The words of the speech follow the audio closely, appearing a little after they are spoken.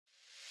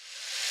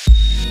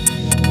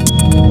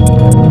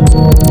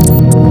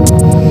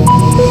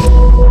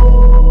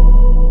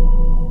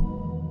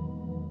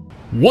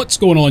What's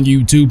going on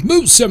YouTube?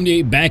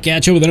 Moose78 back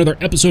at you with another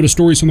episode of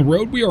Stories from the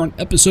Road. We are on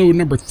episode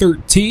number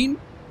 13.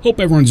 Hope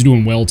everyone's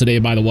doing well today,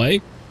 by the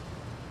way.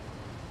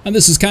 And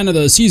this is kind of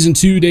the Season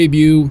 2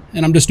 debut,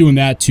 and I'm just doing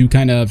that to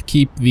kind of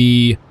keep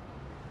the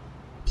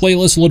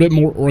playlist a little bit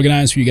more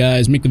organized for you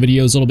guys, make the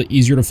videos a little bit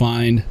easier to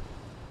find.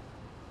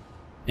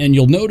 And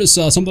you'll notice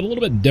something a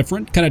little bit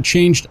different, kind of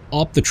changed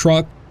up the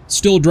truck.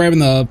 Still driving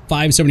the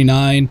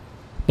 579,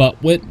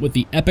 but went with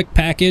the Epic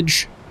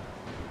package.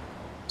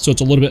 So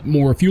it's a little bit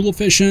more fuel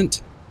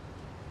efficient,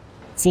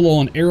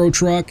 full-on aero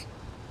truck,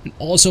 and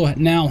also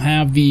now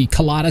have the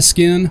Colada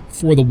skin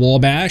for the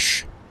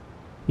Wabash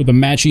with a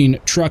matching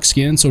truck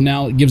skin. So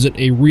now it gives it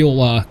a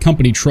real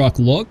company truck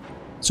look.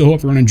 So hope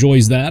everyone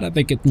enjoys that. I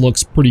think it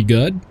looks pretty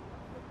good.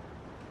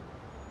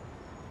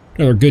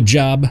 Another good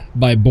job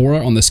by Bora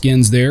on the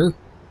skins there.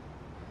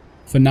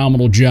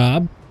 Phenomenal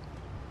job.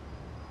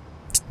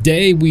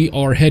 Today we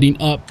are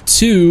heading up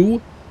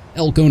to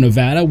Elko,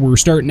 Nevada. We're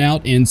starting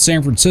out in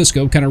San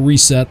Francisco, kind of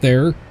reset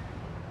there.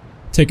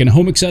 Taking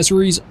home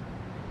accessories,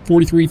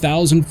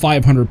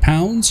 43,500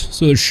 pounds,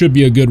 so this should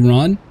be a good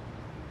run.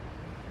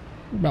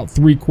 About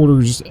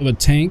 3/4 of a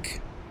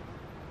tank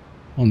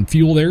on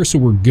fuel there, so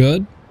we're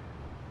good.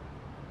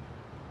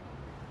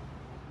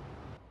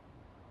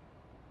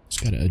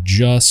 Just got to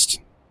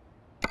adjust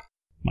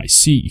my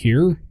seat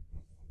here.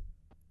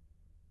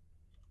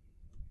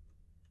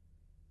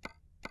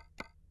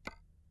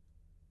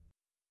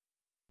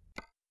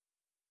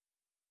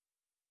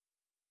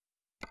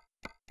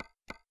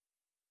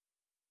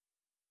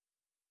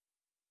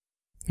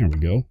 There we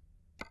go.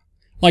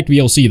 Like to be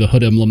able to see the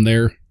hood emblem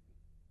there.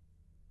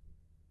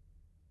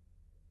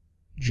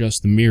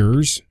 Just the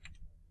mirrors.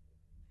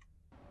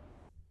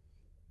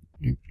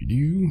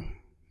 Doop-de-doo.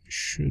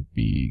 Should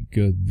be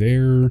good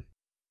there.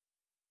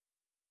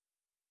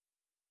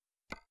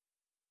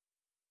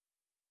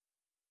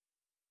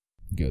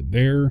 Good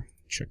there.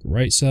 Check the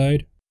right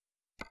side.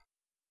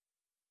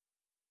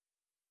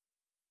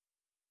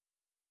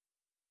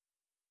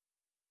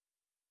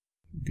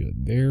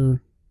 Good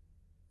there.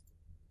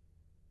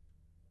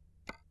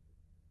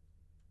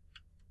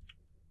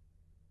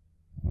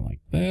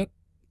 Like that.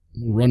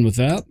 We'll run with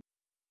that.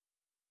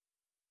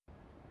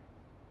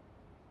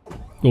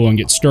 Go and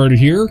get started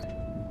here.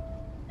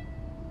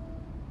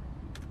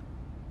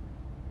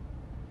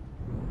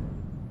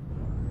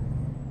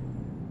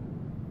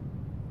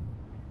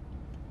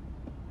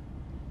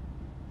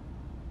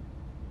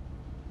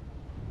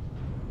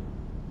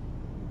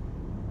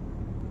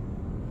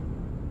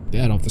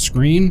 That off the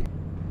screen.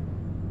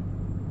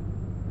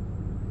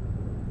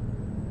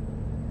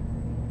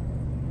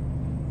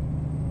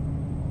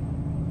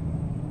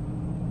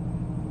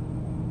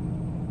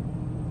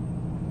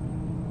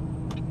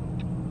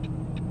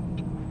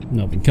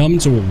 Nothing coming,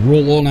 so we'll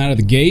roll on out of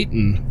the gate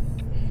and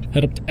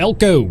head up to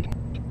Elko.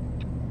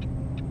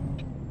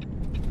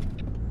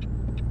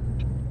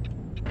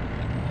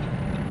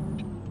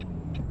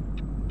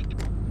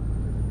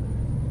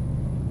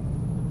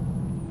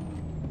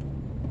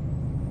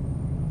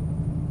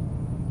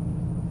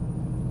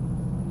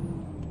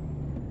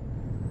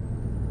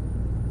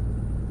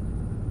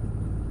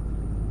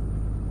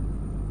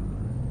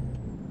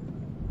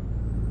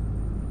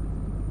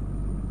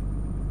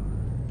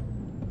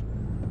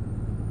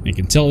 You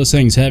can tell this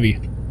thing's heavy.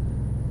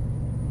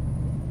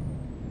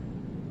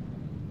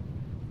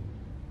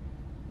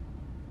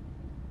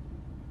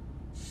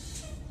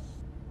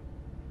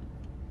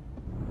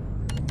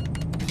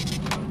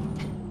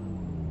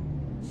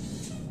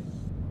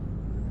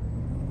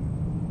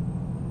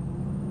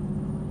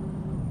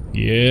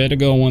 Get a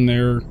going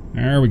there.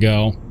 There we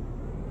go.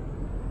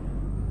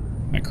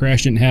 That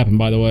crash didn't happen,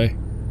 by the way.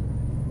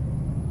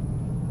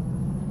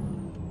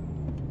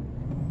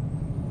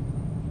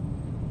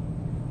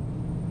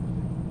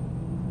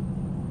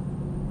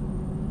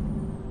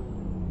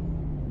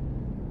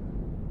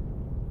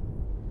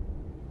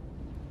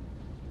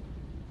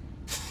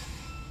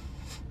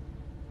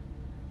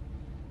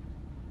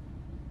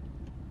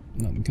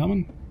 Nothing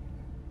coming.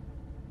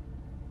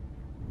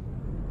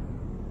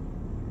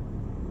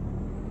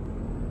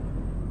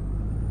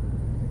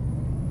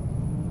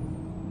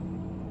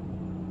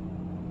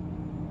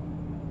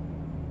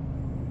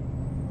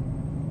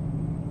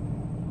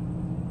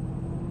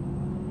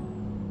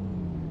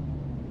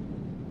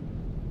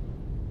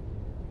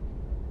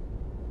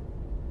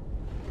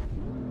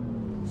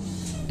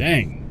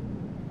 Dang.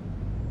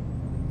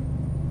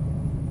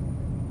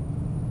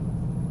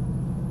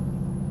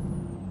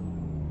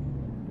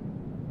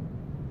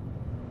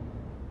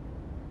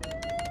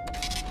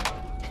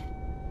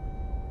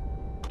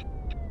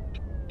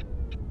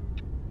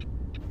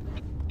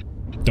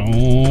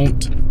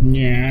 Don't.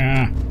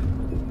 Yeah.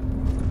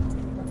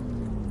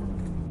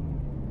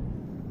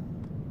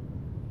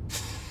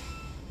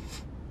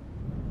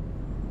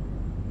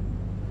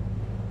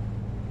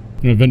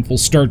 An eventful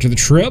start to the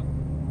trip.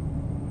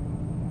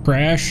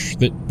 Crash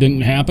that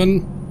didn't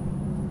happen.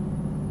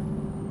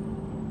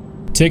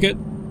 Ticket.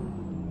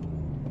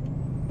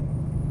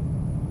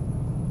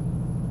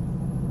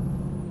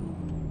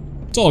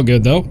 It's all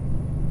good though.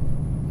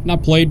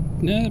 Not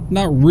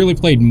really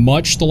played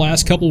much the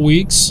last couple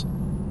weeks.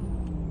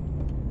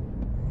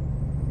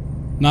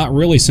 Not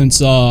really since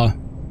the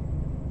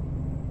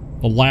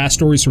last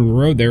Stories from the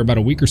Road there about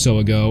a week or so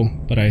ago,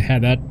 but I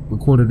had that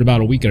recorded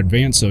about a week in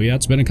advance, so yeah,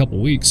 it's been a couple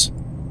weeks.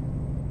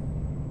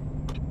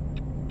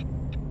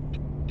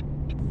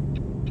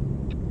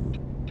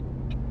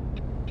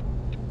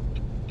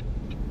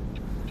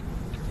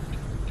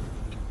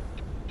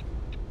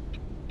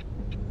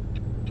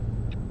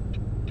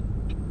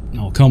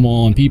 Oh, come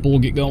on, people,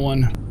 get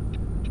going.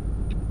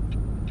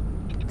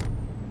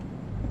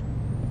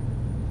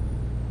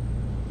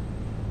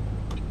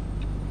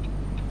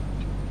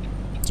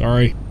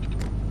 Sorry.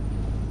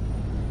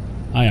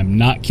 I am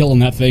not killing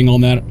that thing on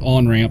that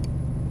on-ramp.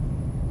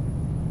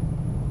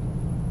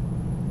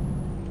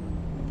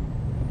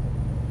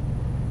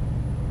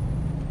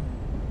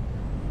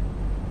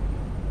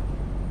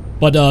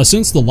 But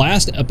since the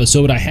last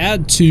episode, I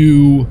had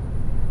to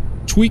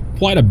tweak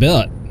quite a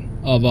bit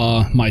of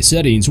my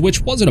settings,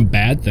 which wasn't a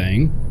bad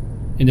thing.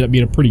 Ended up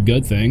being a pretty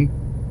good thing.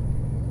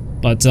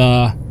 But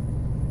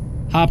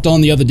hopped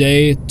on the other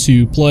day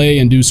to play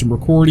and do some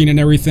recording and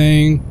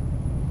everything.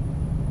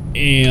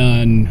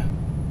 And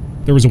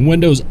there was a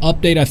Windows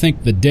update, I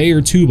think, the day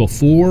or two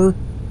before.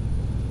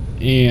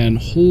 And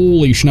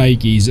holy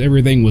shnikes,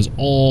 everything was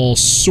all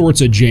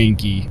sorts of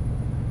janky.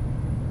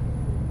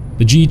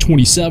 The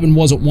G27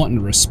 wasn't wanting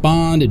to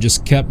respond. It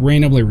just kept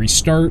randomly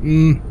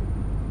restarting.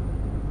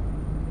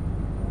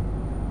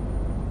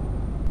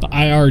 The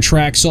IR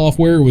track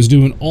software was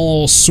doing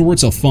all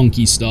sorts of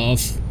funky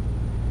stuff.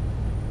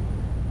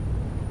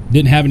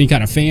 Didn't have any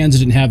kind of fans,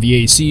 didn't have the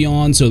AC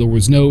on, so there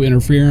was no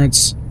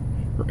interference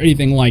or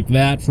anything like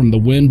that from the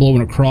wind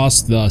blowing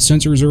across the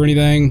sensors or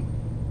anything.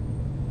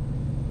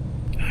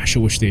 Gosh, I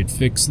wish they'd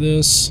fix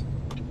this.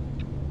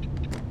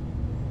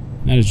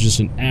 That is just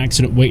an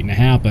accident waiting to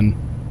happen.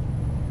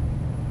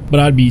 But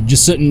I'd be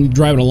just sitting,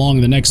 driving along,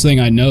 and the next thing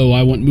I know,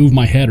 I wouldn't move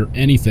my head or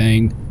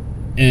anything,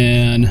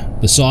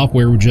 and the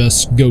software would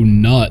just go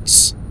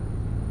nuts.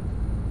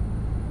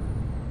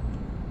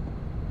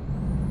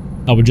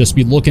 I would just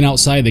be looking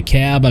outside the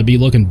cab, I'd be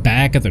looking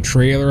back at the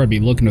trailer, I'd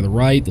be looking to the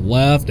right, the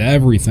left,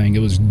 everything. It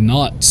was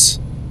nuts.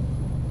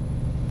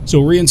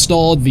 So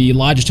reinstalled the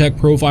Logitech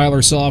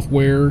Profiler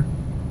software,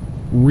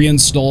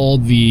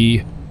 reinstalled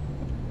the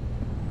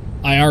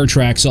IR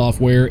track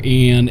software,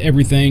 and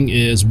everything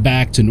is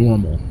back to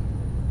normal.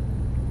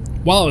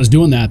 While I was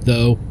doing that,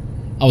 though,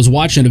 I was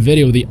watching a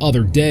video the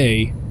other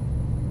day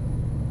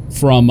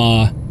from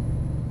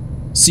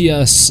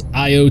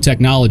CSIO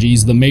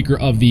Technologies, the maker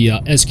of the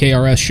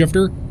SKRS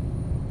shifter,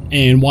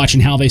 and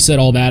watching how they set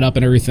all that up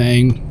and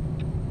everything.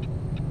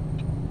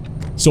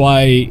 So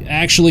I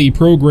actually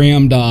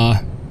programmed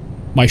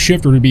my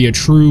shifter to be a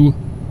true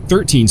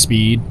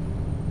 13-speed,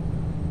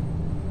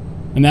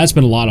 and that's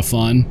been a lot of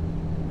fun.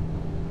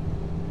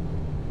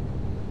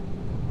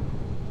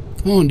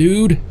 Come on,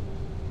 dude.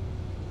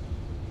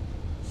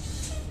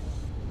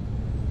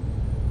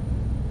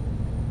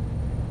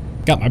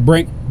 Got my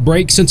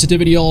brake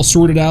sensitivity all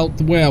sorted out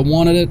the way I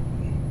wanted it.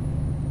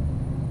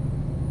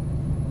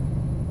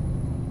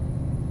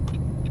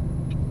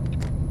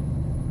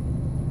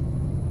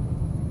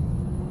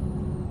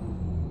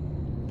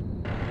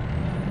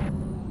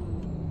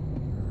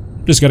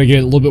 Just got to get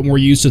a little bit more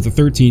used to the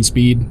 13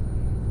 speed.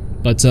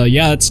 But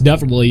yeah, it's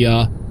definitely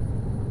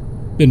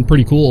been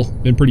pretty cool.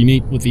 Been pretty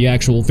neat with the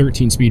actual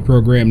 13 speed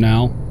program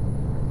now.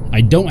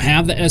 I don't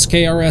have the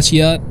SKRS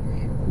yet.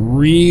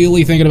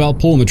 Really thinking about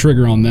pulling the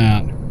trigger on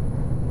that.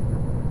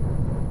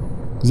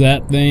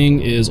 That thing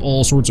is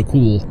all sorts of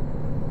cool.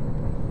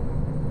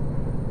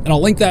 And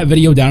I'll link that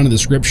video down in the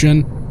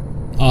description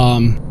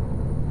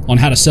on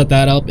how to set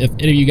that up. If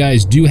any of you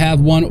guys do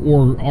have one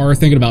or are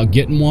thinking about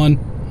getting one,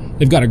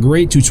 they've got a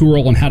great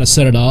tutorial on how to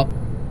set it up.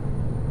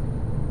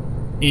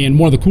 And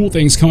one of the cool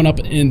things coming up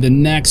in the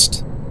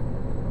next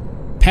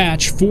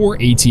patch for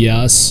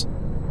ATS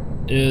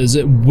is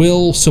it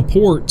will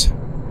support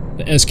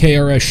the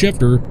SKRS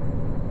shifter,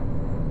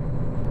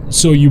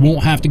 so you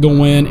won't have to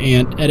go in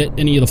and edit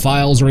any of the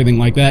files or anything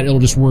like that. It'll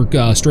just work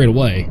straight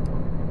away.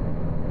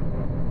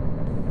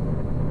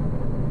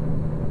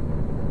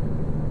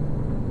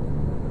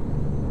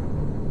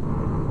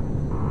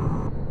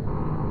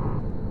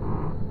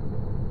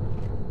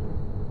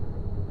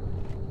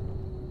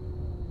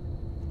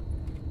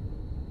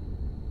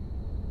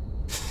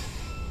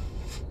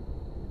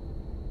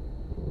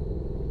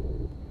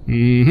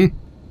 Mm-hmm.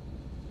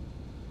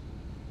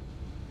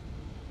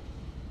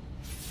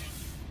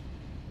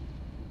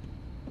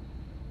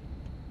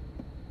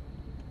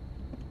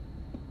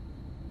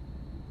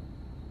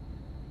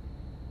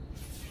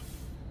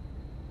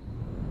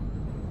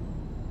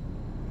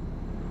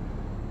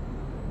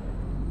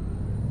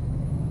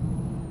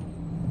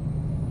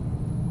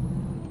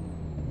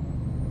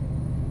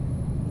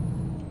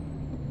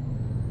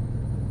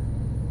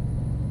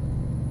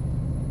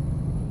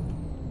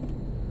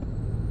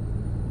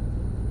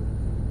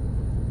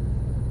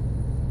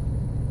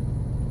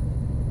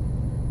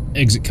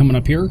 Exit coming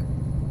up here.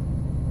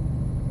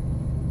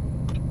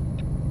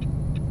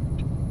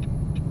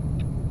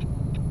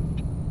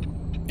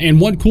 And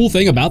one cool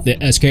thing about the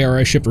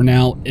SKRS shifter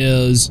now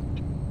is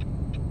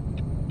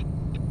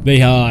they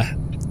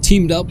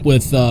teamed up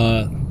with,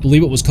 I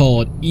believe it was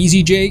called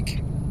Easy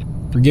Jake.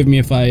 Forgive me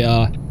if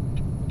I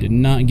did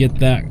not get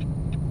that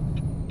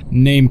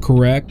name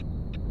correct.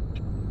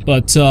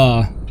 But,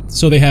 so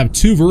they have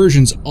two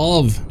versions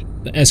of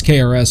the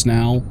SKRS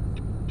now.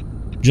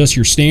 Just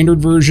your standard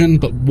version,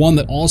 but one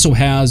that also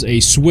has a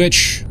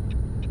switch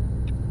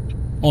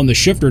on the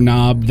shifter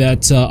knob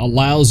that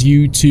allows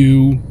you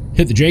to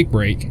hit the Jake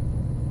brake.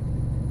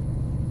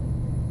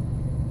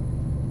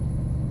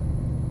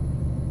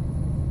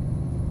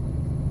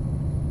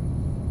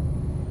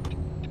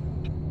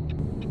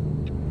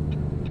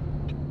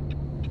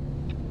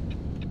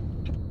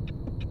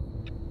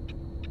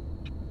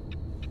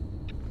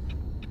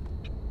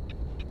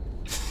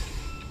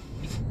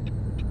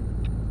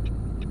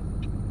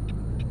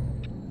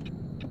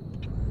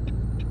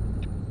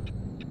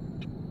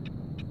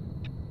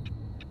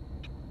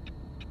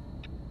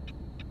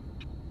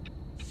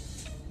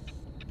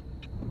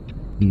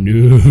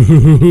 No.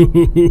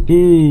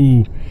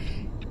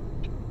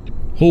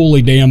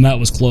 Holy damn, that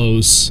was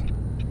close.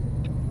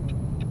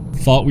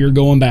 Thought we were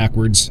going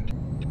backwards.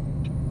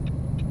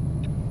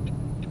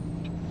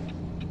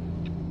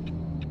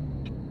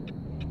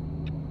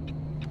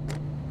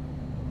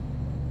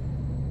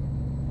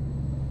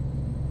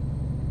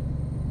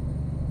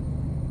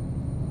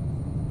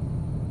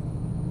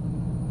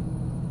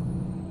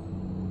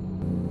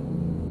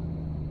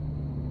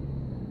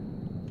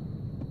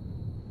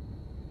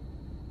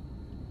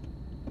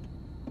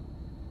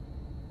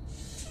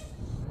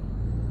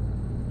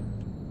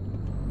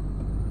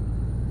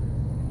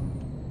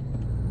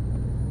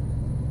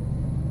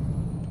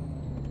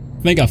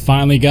 I think I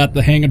finally got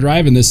the hang of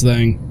driving this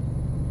thing.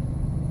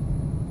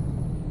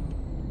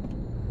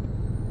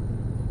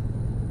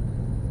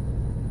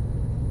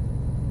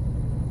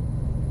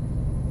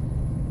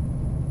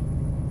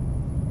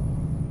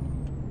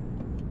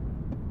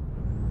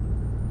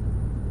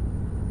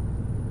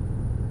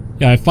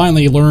 Yeah, I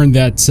finally learned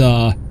that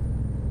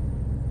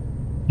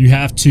you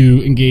have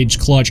to engage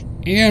clutch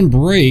and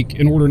brake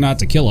in order not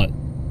to kill it.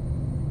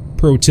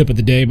 Pro tip of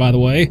the day, by the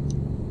way.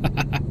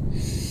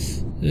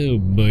 Oh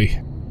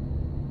boy.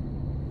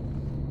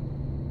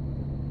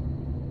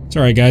 It's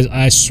alright, guys.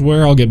 I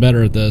swear I'll get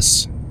better at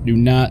this. Do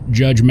not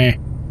judge me.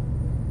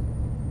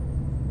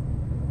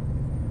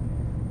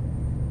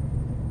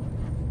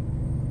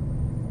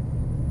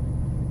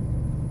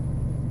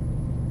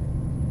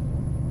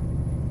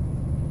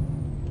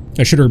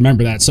 I should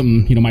remember that.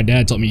 Something, you know, my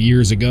dad taught me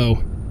years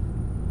ago.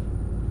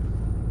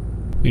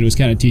 It was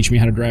kind of teaching me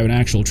how to drive an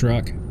actual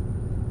truck.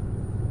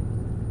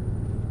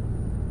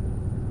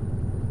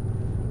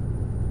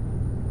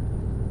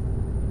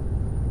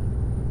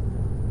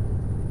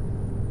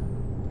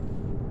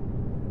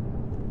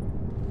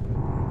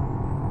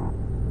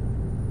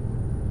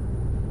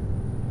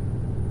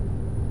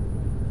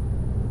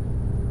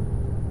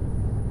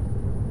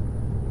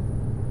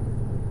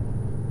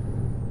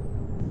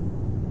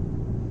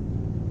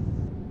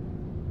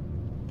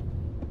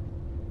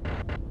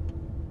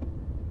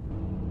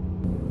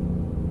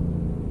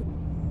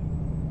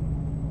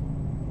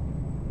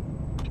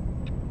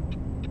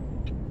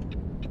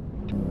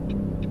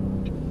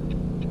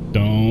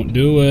 Don't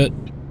do it.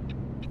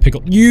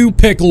 Pickle. You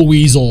pickle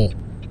weasel.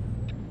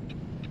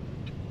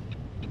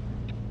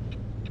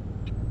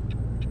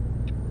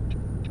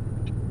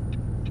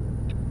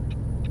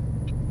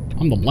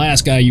 I'm the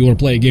last guy you want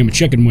to play a game of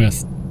chicken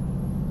with.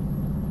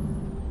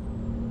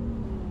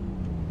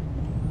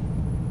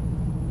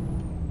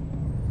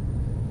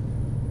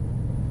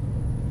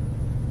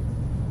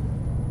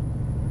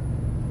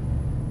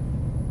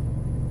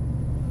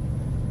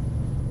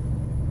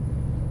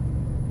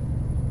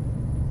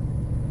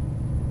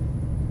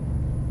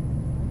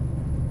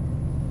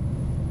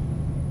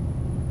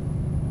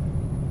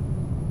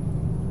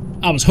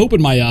 I was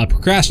hoping my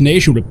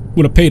procrastination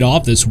would have paid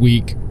off this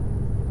week.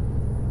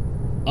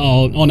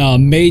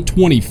 On May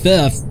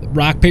 25th,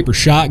 Rock Paper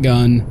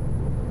Shotgun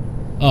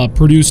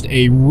posted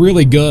a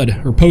really good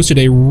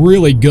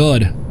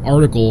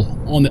article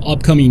on the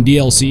upcoming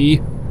DLC.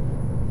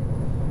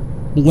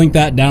 We'll link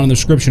that down in the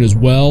description as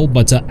well.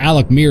 But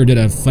Alec Meir did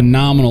a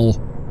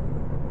phenomenal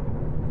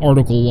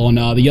article on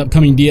the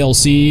upcoming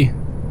DLC.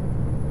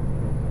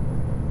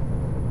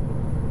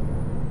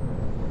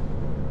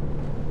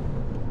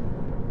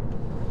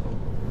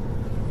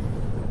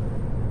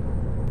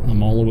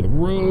 I'm all over the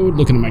road,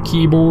 looking at my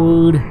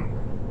keyboard.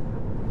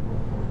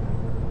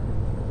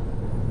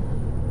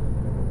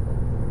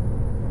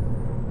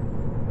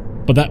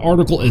 But that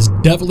article is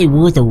definitely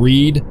worth a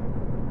read.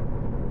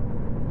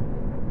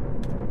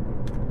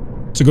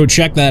 So go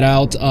check that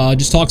out.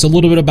 Just talks a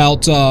little bit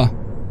about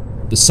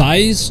the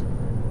size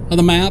of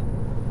the map.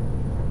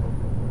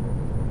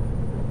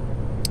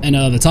 And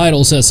the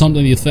title says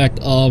something to the effect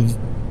of,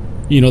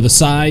 you know, the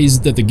size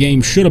that the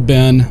game should have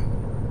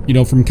been, you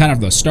know, from kind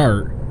of the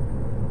start.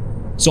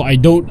 So I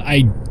don't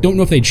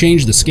know if they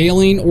changed the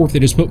scaling or if they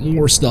just put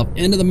more stuff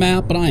into the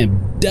map, but I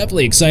am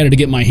definitely excited to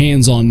get my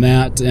hands on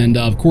that. And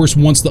of course,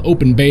 once the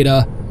open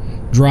beta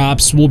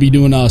drops, we'll be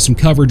doing some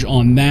coverage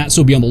on that,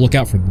 so be on the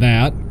lookout for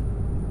that.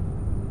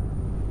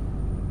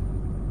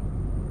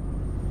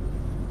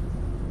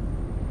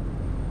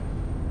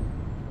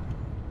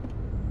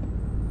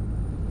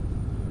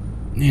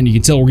 And you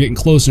can tell we're getting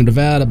close to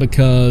Nevada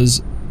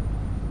because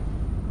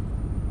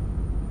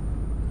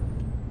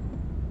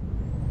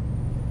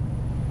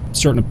it's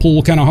starting to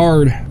pull kind of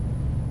hard.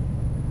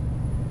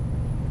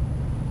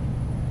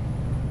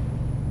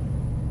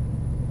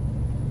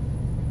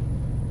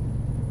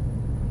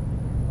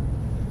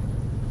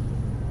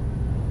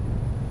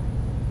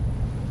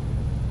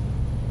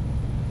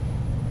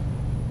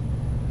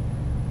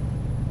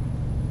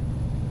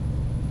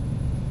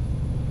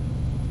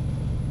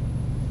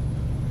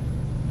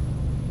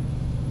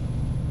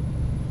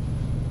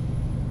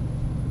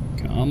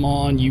 Come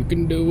on, you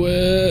can do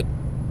it.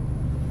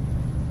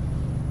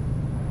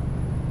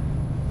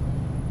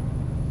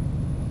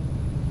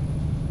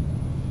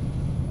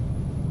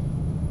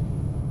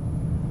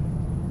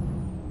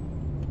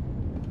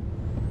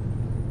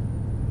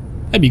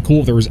 That'd be cool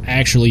if there was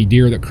actually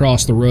deer that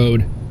crossed the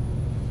road.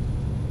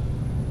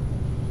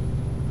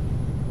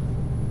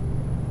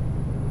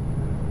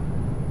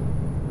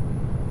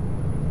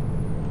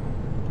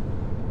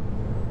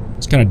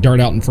 Just kind of dart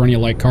out in front of you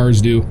like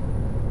cars do.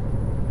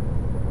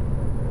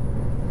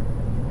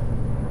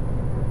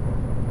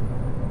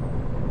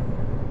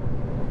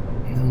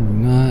 No, we're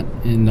not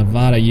in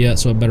Nevada yet,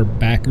 so I better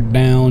back her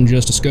down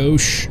just a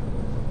skosh.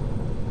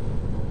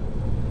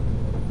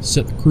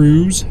 Set the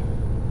cruise.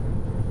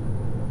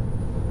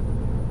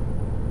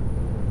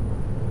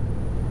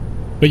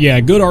 But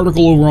yeah, good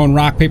article over on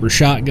Rock Paper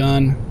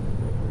Shotgun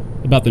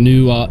about the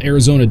new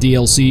Arizona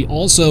DLC.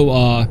 Also,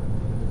 I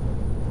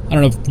don't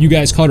know if you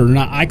guys caught it or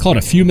not. I caught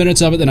a few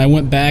minutes of it, then I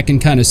went back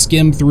and kind of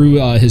skimmed through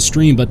his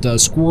stream. But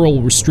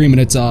Squirrel was streaming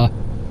it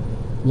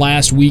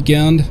last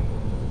weekend.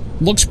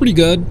 Looks pretty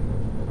good.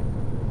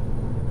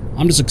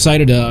 I'm just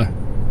excited to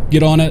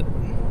get on it,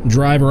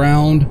 drive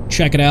around,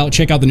 check it out,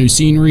 check out the new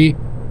scenery.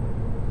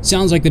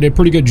 Sounds like they did a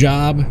pretty good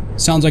job.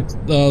 Sounds like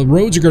the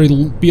roads are going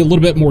to be a little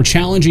bit more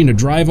challenging to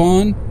drive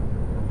on.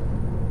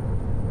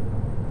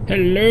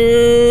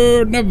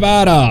 Hello,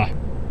 Nevada.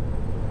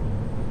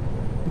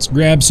 Let's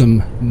grab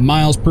some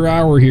miles per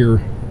hour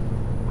here.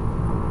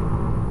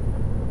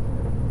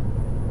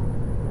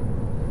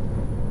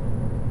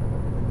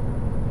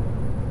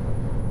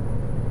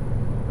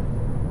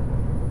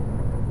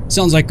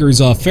 Sounds like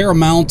there's a fair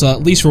amount,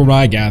 at least from what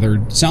I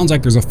gathered, sounds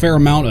like there's a fair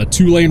amount of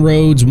two-lane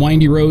roads,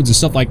 windy roads, and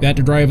stuff like that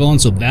to drive on,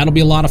 so that'll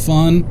be a lot of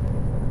fun.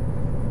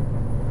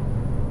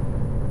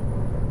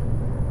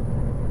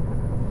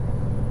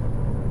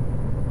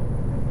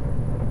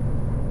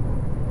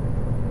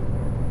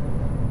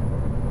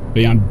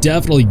 But yeah, I'm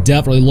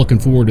definitely looking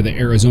forward to the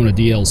Arizona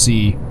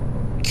DLC.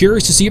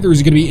 Curious to see if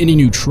there's going to be any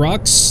new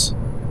trucks.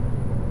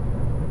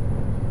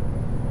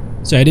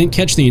 So I didn't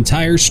catch the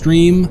entire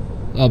stream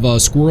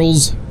of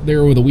Squirrels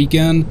there over the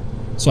weekend,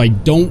 so I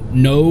don't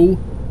know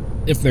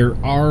if there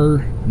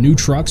are new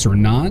trucks or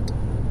not.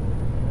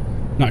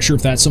 Not sure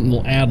if that's something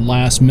they'll add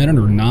last minute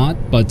or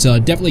not, but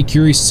definitely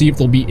curious to see if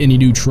there'll be any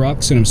new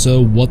trucks, and if so,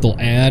 what they'll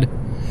add.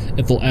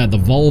 If they'll add the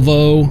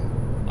Volvo.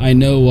 I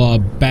know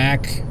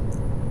back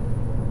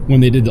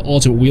when they did the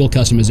Ultimate Wheel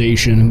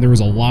customization, there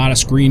was a lot of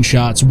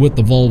screenshots with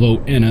the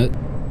Volvo in it.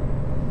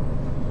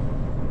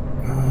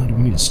 Do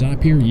we need to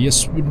stop here?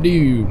 Yes, we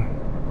do.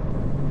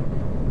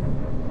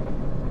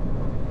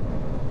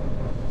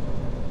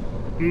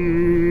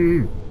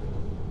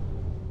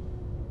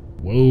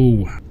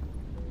 Whoa.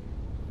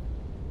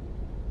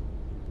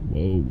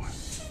 Whoa.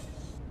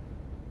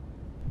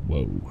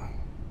 Whoa.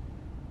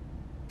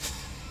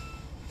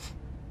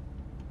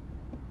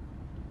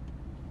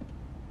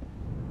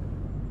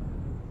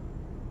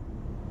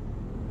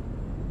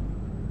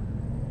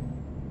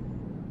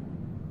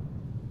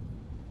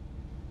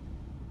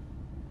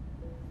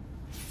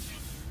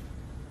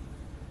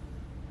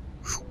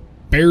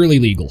 Barely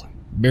legal.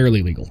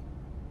 Barely legal.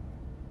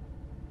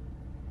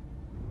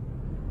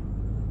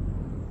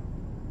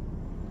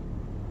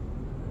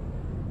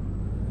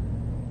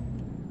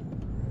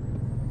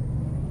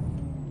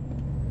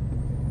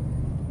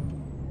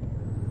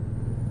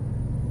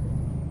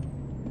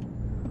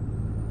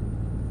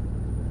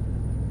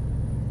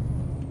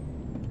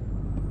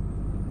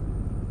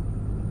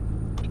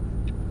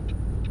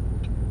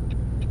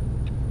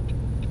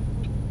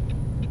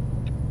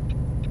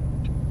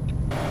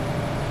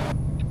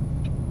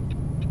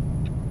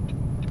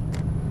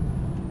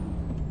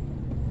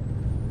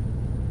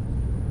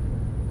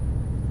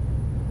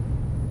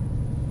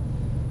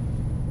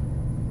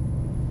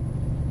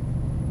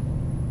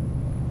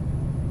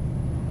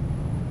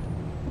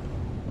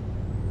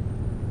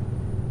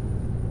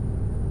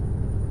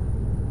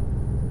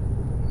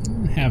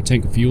 Half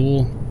tank of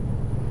fuel.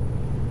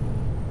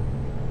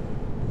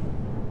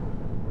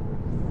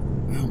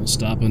 We'll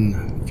stop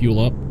and fuel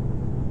up.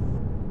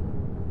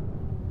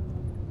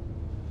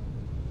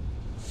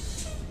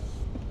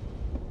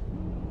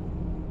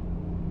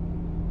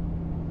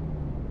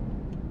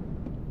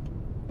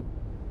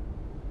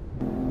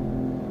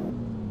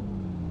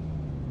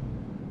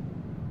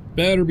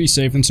 Better be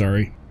safe than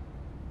sorry.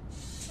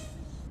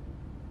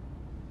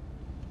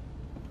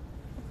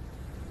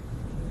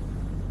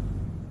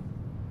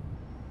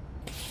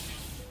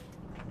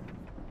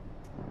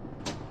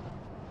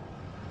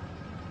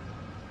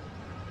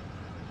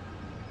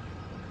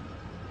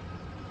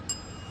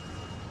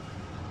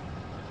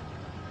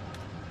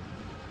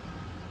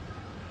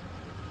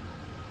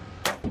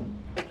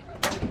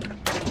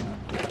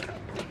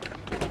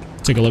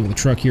 Take a look at the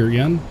truck here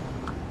again.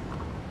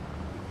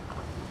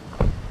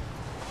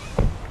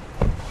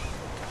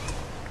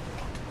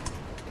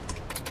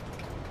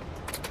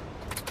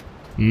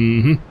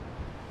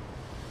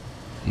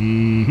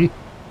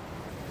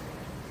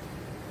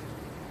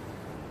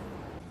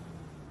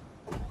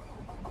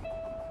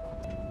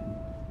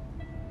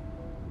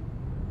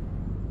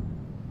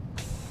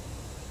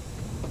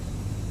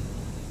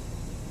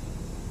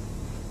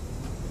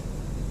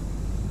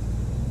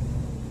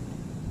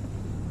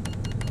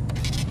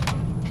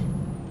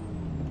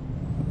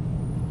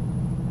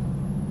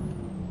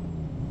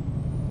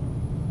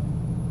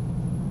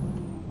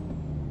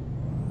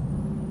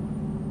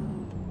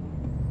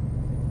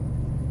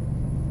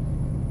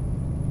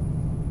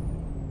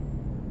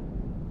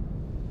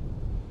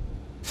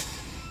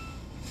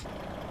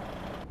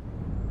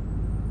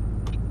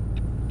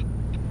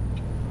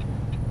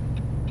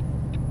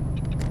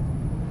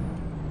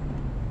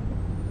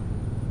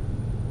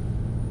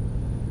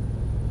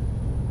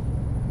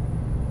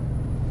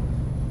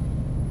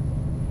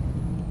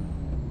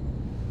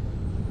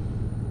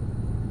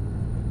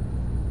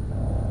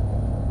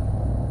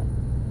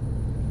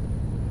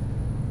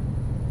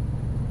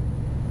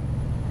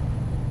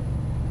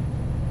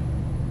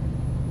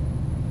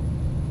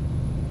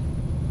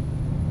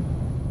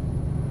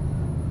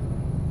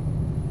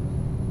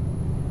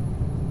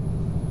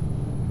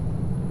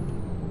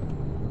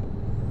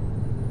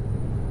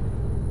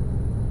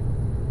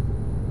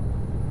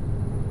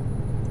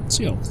 Let's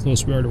see how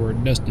close we are to our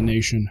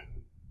destination.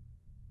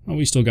 Oh,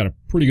 we still got a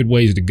pretty good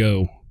ways to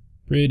go.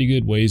 Pretty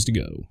good ways to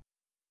go.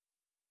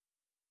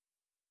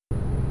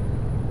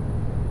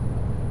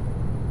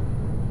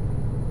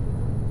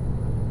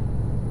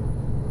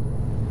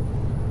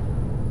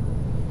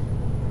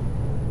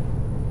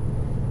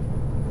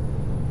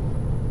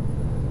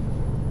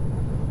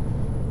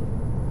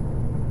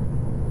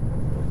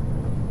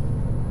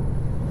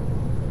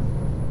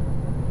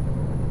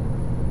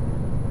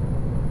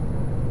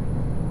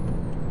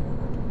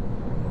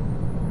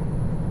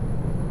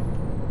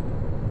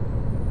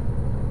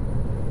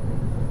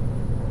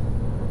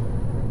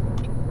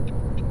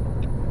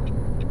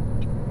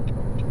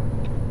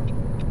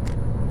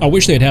 I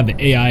wish they'd have the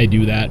AI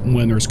do that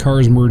when there's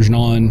cars merging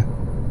on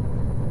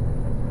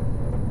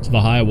to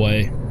the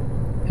highway.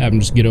 Have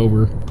them just get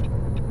over.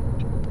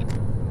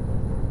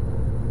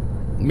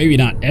 Maybe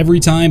not every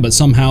time, but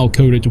somehow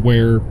code it to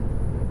where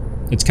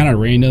it's kind of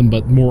random,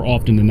 but more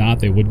often than not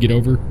they would get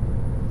over.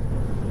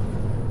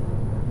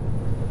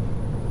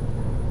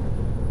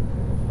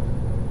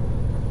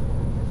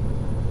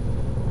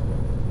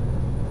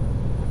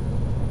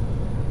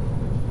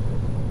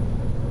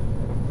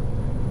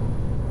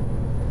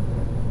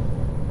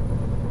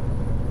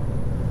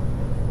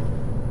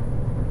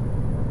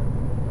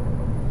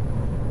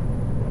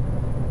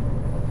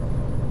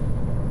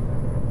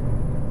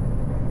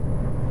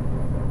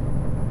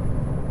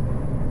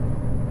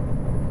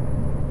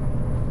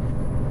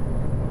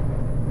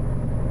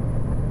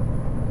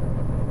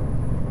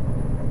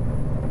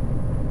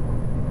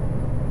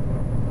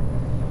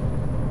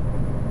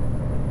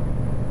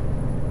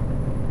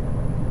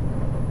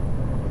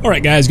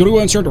 Alright guys, going to go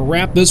ahead and start to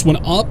wrap this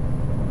one up.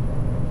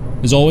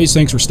 As always,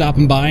 thanks for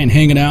stopping by and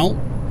hanging out.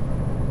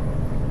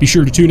 Be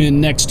sure to tune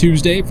in next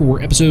Tuesday for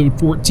episode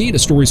 14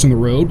 of Stories from the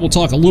Road. We'll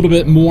talk a little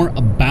bit more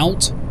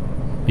about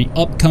the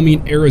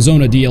upcoming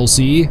Arizona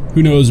DLC.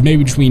 Who knows,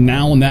 maybe between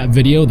now and that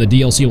video, the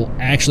DLC will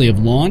actually have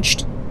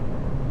launched.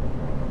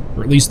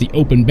 Or at least the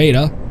open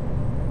beta.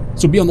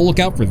 So be on the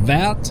lookout for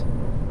that.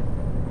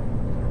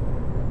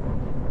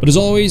 But as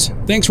always,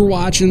 thanks for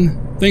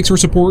watching. Thanks for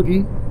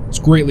supporting. It's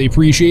greatly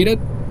appreciated.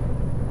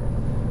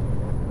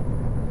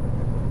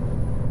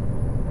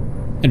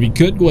 And if you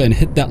could, go ahead and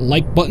hit that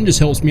like button. Just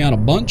helps me out a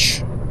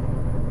bunch.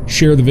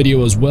 Share the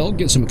video as well.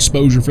 Get some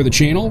exposure for the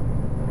channel.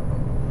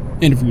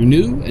 And if you're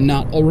new and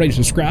not already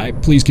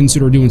subscribed, please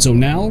consider doing so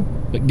now.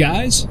 But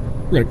guys,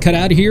 we're going to cut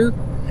out of here.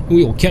 And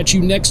we will catch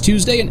you next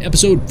Tuesday in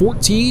episode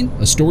 14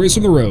 of Stories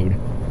from the Road.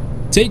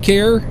 Take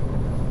care.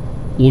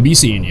 We'll be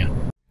seeing you.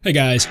 Hey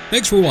guys,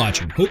 thanks for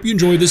watching. Hope you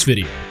enjoyed this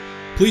video.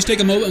 Please take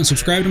a moment and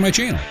subscribe to my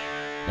channel.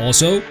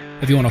 Also,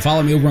 if you want to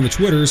follow me over on the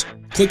Twitters,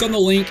 click on the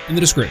link in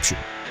the description.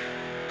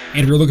 And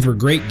if you're looking for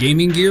great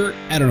gaming gear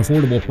at an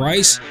affordable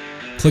price,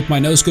 click my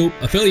NoScope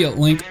affiliate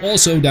link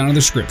also down in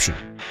the description.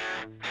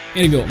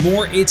 And if you want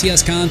more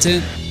ATS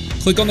content,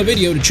 click on the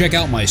video to check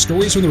out my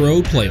Stories from the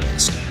Road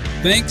playlist.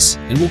 Thanks,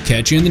 and we'll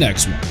catch you in the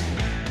next one.